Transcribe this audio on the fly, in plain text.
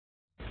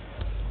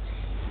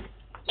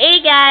Hey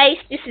guys,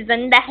 this is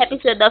another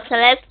episode of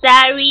Celeb's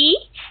Diary.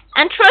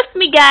 And trust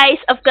me guys,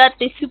 I've got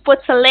the super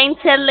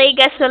talented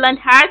Lagos Talent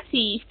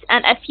artist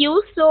and I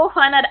feel so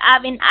honored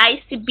having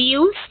Icy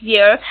Bills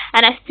here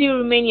and I still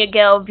remain your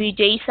girl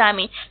VJ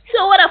Sammy.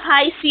 So what up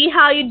Icy?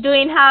 How you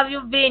doing? How have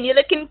you been? You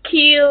looking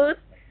cute.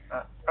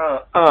 Uh,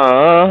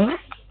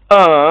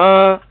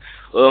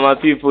 well, my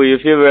people, your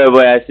favorite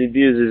boy,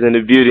 Acidius, is in the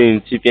building.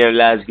 TPM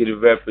Last Good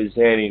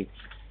representing.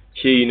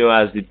 Sure, you know,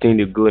 as the thing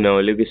to go now,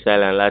 Lagos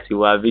Island,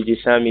 Latiwa.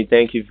 Vijay Sami,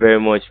 thank you very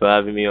much for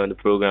having me on the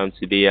program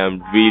today.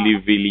 I'm really,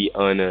 really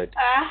honored.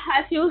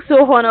 I feel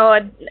so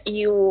honored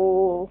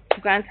you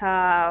grant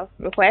our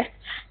request.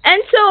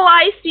 And so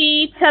I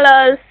see, tell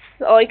us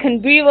or you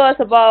can brief us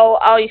about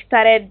how you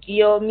started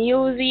your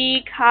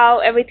music, how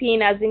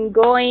everything has been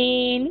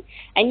going.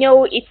 I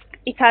know it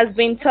has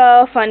been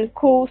tough and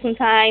cool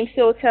sometimes,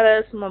 so tell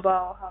us more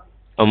about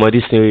how.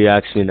 This story you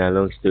asked me in a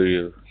long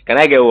story. Can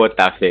I get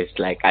water first?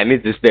 Like, I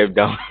need to step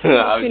down.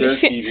 I'm Finish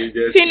just kidding.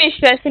 Just finish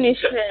first, finish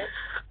first.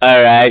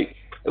 All right.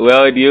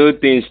 Well, the whole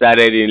thing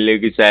started in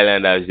Lagos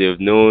Island, as you've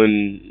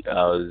known.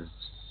 I was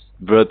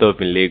brought up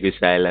in Lagos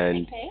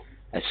Island. Okay.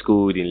 I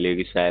schooled in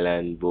Lagos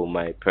Island, both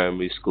my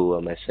primary school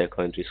and my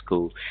secondary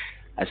school.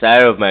 I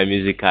started off my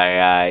music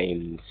career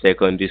in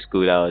secondary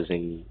school. I was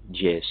in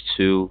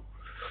GS2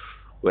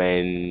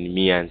 when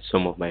me and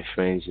some of my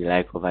friends,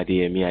 like over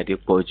there, me, I did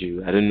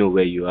you. I don't know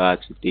where you are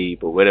today,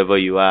 but wherever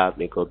you are,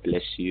 may God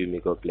bless you. May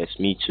God bless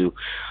me too.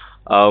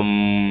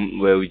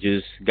 Where we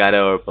just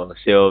gather up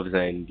ourselves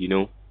and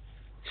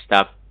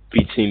start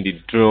beating the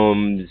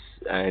drums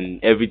and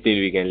everything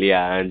we can lay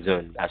our hands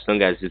on, as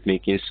long as it's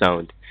making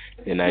sound.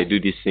 Then I do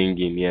the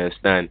singing, you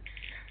understand?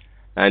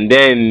 And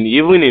then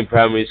even in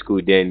primary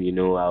school, then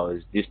I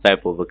was this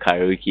type of a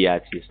karaoke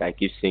artist. I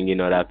keep singing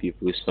other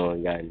people's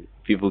songs, and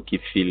people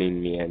keep feeling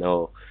me and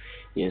all.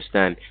 You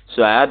understand?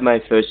 So I had my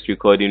first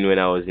recording when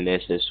I was in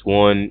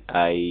SS1.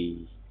 I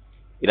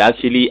It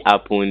actually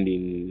happened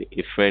in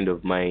a friend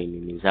of mine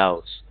in his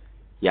house,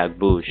 Yak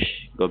Bush.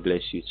 God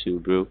bless you too,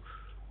 bro.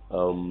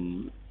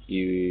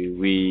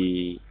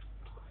 We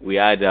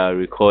had a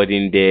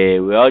recording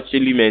there. We were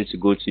actually meant to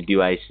go to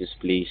DYC's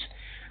place,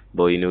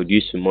 but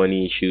due to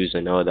money issues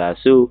and all that.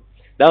 So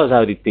that was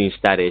how the thing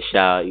started.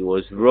 Sha. It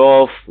was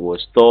rough, it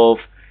was tough.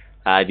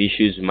 I had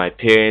issues with my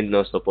parents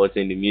not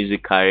supporting the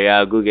music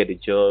career. Go get a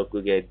job,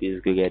 go get this,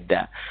 go get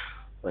that.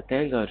 But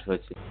thank God for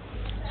it. So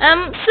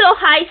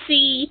hi,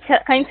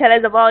 can you tell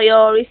us about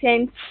your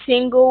recent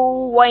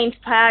single? What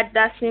inspired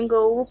that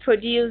single? Who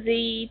produced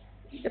it?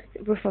 Just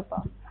a brief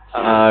about.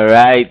 All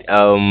right.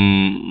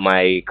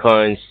 My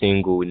current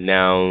single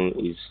now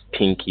is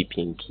Pinky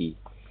Pinky.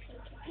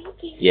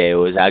 Yeah, it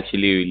was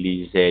actually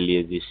released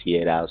earlier this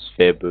year. That was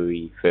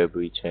February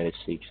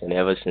 26th, and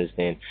ever since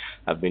then,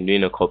 I've been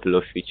doing a couple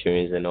of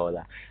featurings and all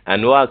that.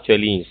 And what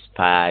actually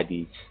inspired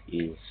it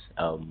is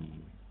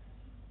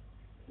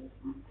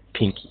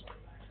Pinky.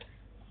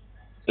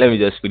 Let me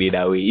just put it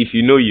that way. If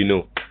you know, you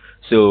know.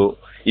 So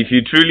if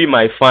you're truly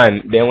my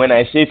fan, then when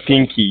I say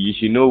Pinky, you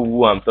should know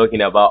who I'm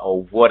talking about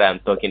or what I'm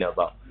talking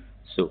about.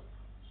 So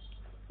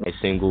my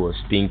single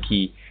was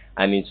Pinky,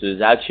 and it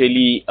was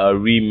actually a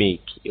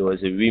remake. It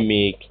was a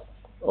remake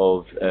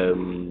of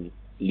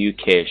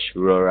Lukesh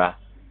Rora.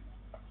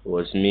 It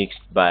was mixed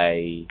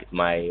by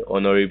my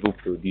honorable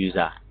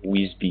producer,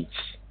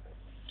 Wizbeats.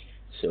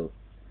 So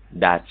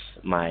that's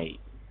my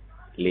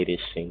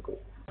latest single.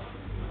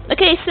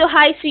 Okay, so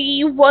hi,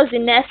 what's the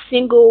next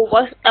single?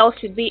 What else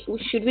should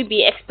we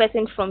be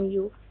expecting from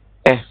you?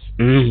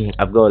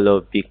 I've got a lot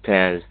of big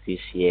plans this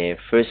year.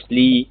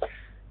 Firstly,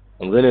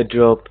 I'm gonna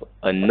drop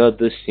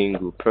another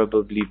single,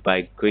 probably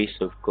by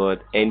grace of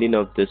God, ending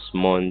of this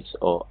month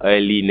or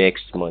early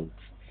next month.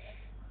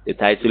 The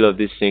title of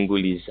this single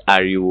is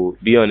Ariwo.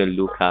 Be on the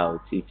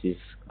lookout. It is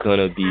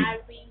gonna be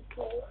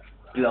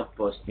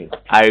blockbusting.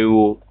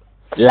 Ariwo,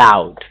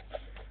 loud.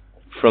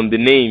 From the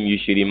name, you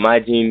should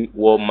imagine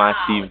what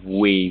massive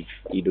wave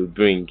it will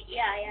bring.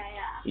 Yeah, yeah,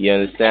 yeah. You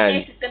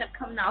understand? It's gonna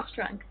come now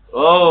strong.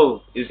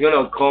 Oh, it's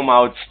gonna come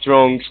out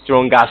strong,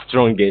 stronger,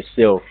 stronger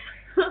self.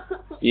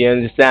 You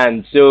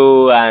understand?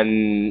 So,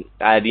 and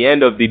at the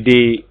end of the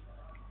day,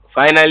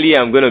 finally,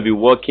 I'm gonna be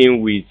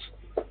working with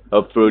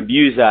a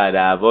producer that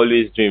I've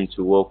always dreamed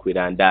to work with,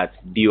 and that's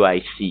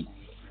DYC.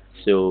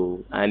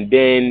 So, and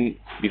then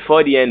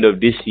before the end of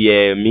this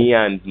year, me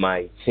and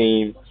my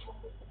team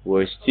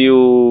were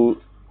still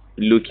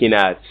looking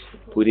at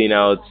putting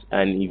out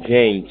an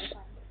event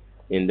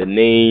in the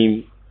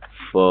name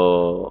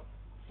for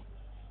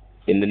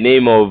in the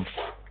name of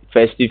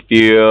festive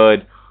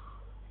period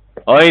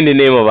or in the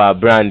name of our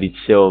brand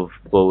itself,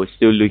 but we're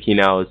still looking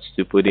out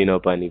to putting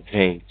up an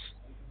event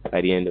by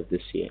the end of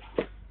this year.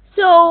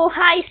 So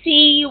hi,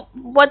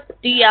 what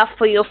do you have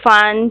for your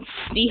fans?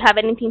 Do you have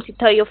anything to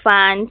tell your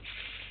fans?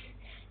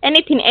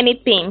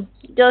 Anything,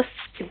 just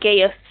to get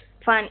your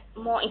fan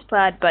more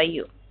inspired by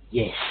you.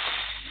 Yes,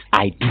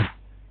 I do.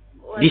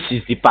 This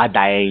is the part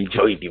that I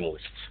enjoy the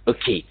most.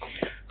 Okay.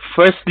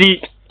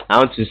 Firstly, I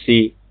want to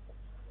say,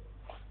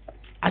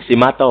 as a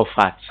matter of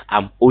fact,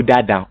 I'm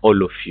older than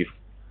all of you.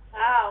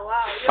 Wow,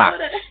 wow.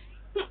 fact.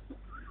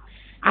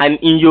 And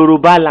in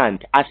Yoruba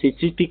land, as a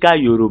typical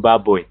Yoruba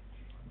boy,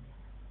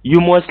 you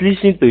must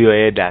listen to your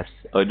elders.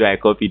 Although I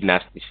copied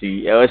Nasty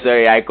C. Oh,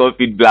 sorry, I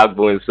copied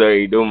Blackbone.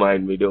 Sorry, don't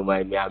mind me, don't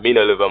mind me. I've been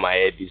all over my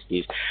head these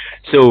days.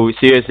 So,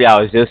 seriously, I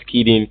was just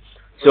kidding.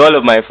 So, all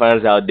of my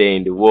fans out there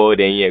in the world,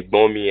 ẹ̀yin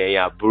ẹ̀gbọ́n mi, ẹ̀yin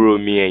àbúrò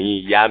mi,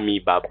 ẹ̀yin ìyá mi,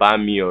 bàbá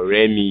mi,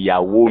 ọ̀rẹ́ mi,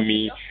 ìyàwó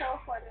mi,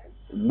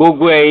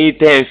 gbogbo ẹ̀yin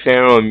tẹ́ ẹ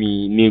fẹ́ràn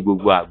mi ní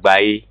gbogbo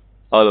àgbáyé,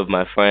 all of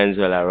my friends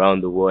all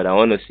around the world, I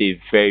want to say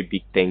a very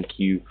big thank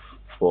you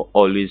for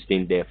always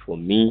being there for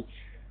me.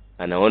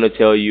 And I want to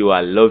tell you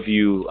I love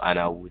you and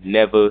I would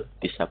never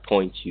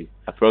disappoint you.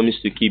 I promise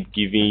to keep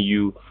giving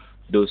you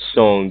those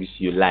songs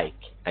you like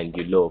and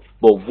you love.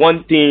 But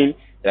one thing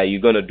that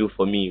you're going to do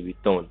for me in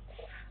return,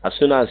 as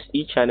soon as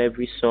each and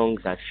every song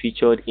that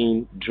featured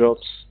in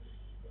drops,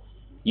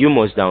 you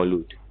must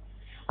download.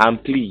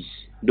 And please,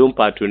 don't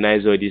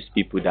patronize all these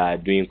people that are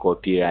doing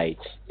copyright.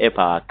 Help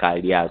our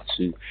career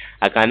too.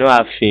 I cannot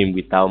have fame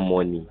without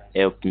money.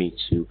 Help me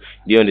too.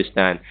 Do you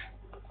understand?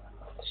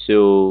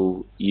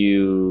 So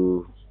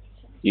you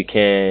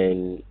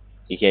can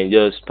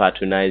just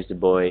patronize the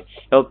boy,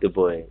 help the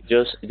boy.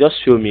 Just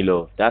show me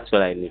love. That's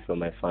what I need from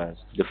my fans.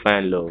 The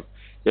fan love.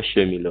 Just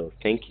show me love.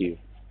 Thank you.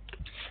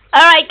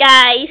 Alright,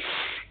 guys,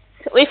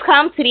 we've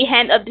come to the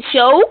end of the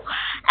show,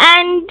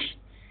 and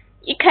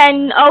you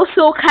can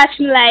also catch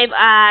me live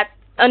at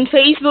on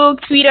Facebook,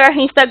 Twitter,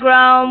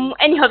 Instagram,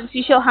 any of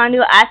the social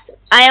handle as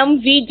I am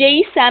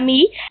VJ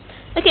Sammy.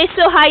 Okay,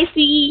 so hi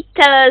C,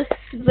 tell us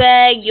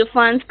where your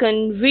fans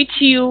can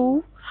reach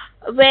you,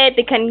 where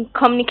they can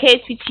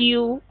communicate with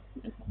you.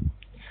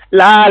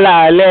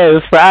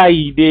 Lálàálẹ̀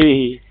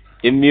Friday,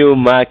 èmi ò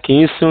mà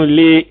kí n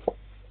súnlé.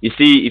 You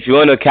see, if you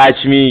want to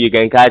catch me, you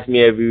can catch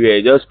me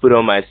everywhere. Just put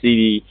on my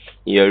CD,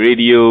 in your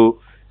radio,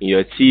 in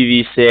your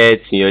TV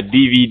set, in your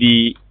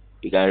DVD.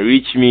 You can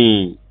reach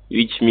me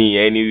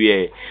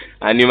anywhere.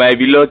 And you might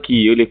be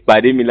lucky, o lè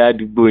pàdé mi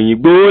ládùúgbò yín.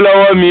 Gbówó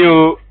lọ́wọ́ mi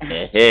o.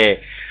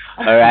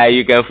 Alright,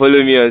 you can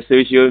follow me on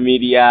social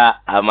media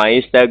at my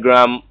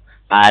Instagram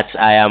at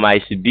I am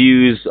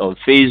ICBews, on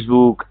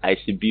Facebook,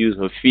 ICBews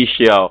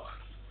Official.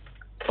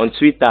 On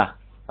Twitter,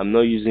 I'm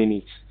not using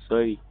it.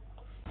 Sorry.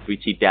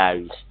 Pretty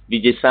Diaries.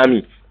 DJ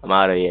Sammy, I'm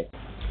out of here.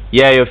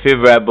 Yeah, your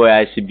favorite boy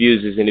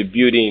ICBews is in the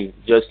building.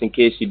 Just in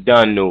case you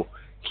don't know,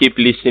 keep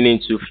listening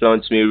to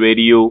Flaunt Me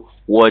Radio,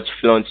 watch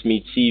Flaunt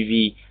Me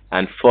TV,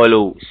 and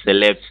follow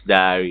Celeb's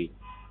Diary.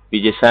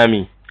 DJ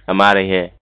Sammy, I'm out of here.